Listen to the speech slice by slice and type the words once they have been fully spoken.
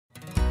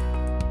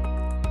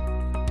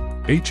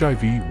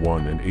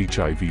HIV-1 and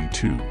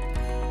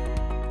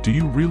HIV-2. Do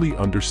you really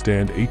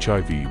understand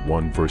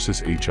HIV-1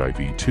 versus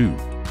HIV-2?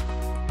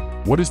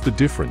 What is the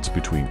difference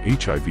between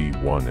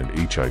HIV-1 and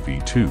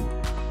HIV-2?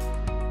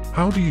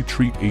 How do you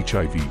treat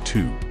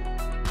HIV-2?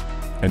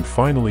 And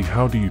finally,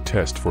 how do you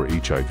test for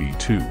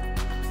HIV-2?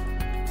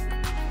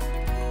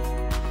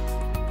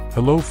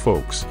 Hello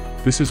folks,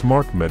 this is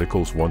Mark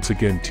Medicals once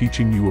again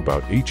teaching you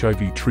about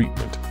HIV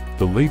treatment,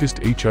 the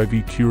latest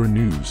HIV cure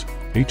news,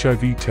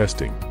 HIV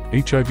testing,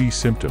 HIV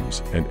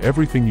symptoms, and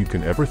everything you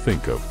can ever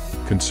think of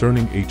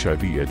concerning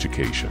HIV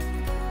education.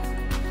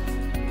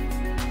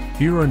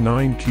 Here are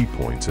 9 key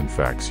points and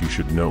facts you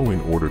should know in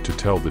order to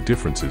tell the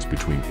differences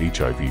between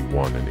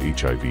HIV-1 and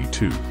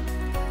HIV-2.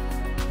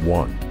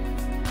 1.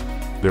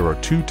 There are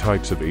 2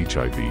 types of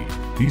HIV.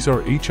 These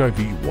are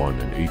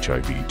HIV-1 and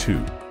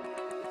HIV-2.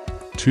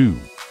 2.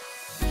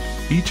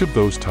 Each of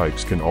those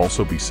types can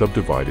also be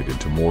subdivided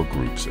into more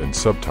groups and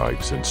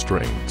subtypes and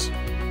strains.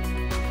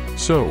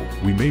 So,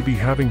 we may be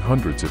having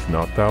hundreds if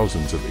not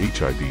thousands of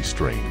HIV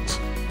strains.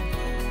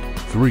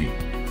 3.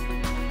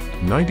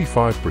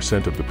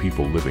 95% of the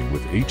people living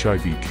with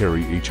HIV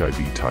carry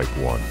HIV type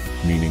 1,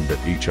 meaning that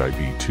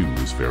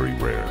HIV-2 is very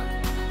rare.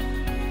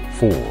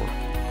 4.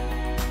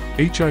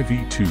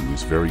 HIV-2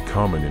 is very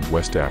common in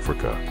West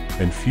Africa,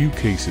 and few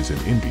cases in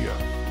India.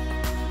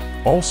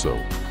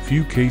 Also,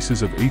 few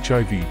cases of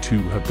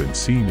HIV-2 have been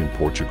seen in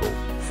Portugal,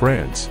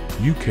 France,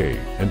 UK,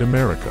 and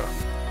America.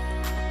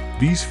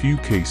 These few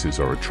cases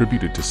are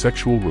attributed to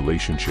sexual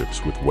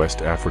relationships with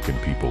West African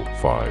people.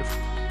 5.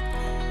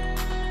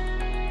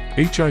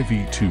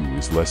 HIV-2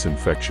 is less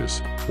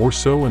infectious, or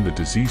so, and the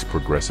disease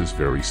progresses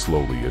very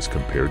slowly as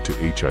compared to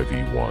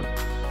HIV-1.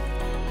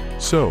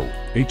 So,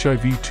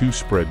 HIV-2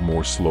 spread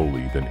more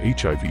slowly than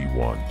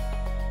HIV-1.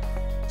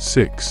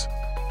 6.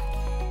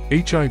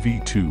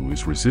 HIV-2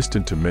 is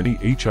resistant to many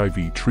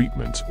HIV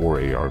treatments or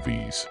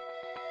ARVs.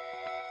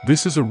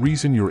 This is a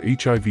reason your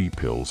HIV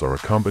pills are a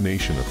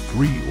combination of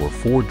 3 or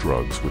 4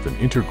 drugs with an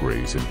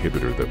integrase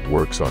inhibitor that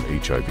works on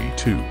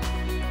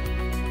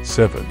HIV-2.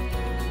 7.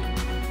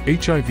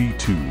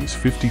 HIV-2 is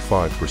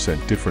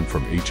 55% different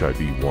from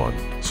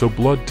HIV-1, so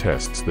blood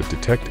tests that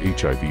detect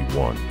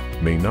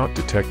HIV-1 may not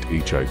detect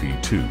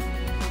HIV-2.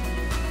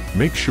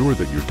 Make sure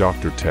that your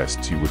doctor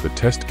tests you with a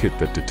test kit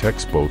that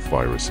detects both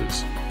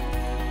viruses.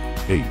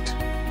 8.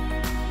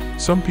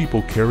 Some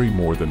people carry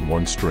more than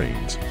one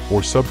strains,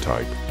 or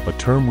subtype, a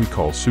term we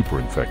call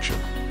superinfection.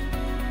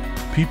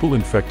 People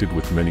infected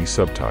with many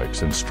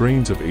subtypes and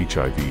strains of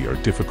HIV are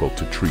difficult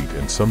to treat,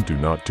 and some do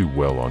not do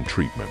well on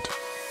treatment.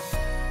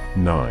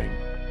 9.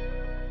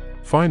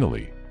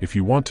 Finally, if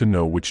you want to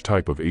know which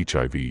type of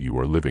HIV you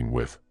are living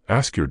with,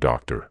 ask your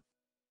doctor.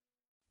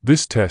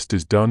 This test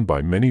is done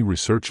by many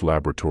research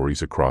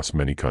laboratories across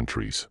many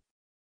countries.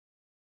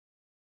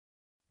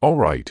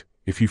 Alright,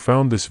 if you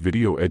found this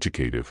video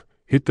educative,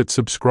 hit that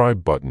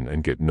subscribe button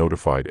and get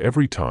notified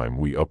every time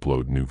we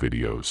upload new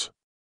videos.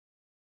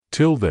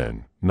 Till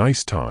then,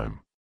 nice time.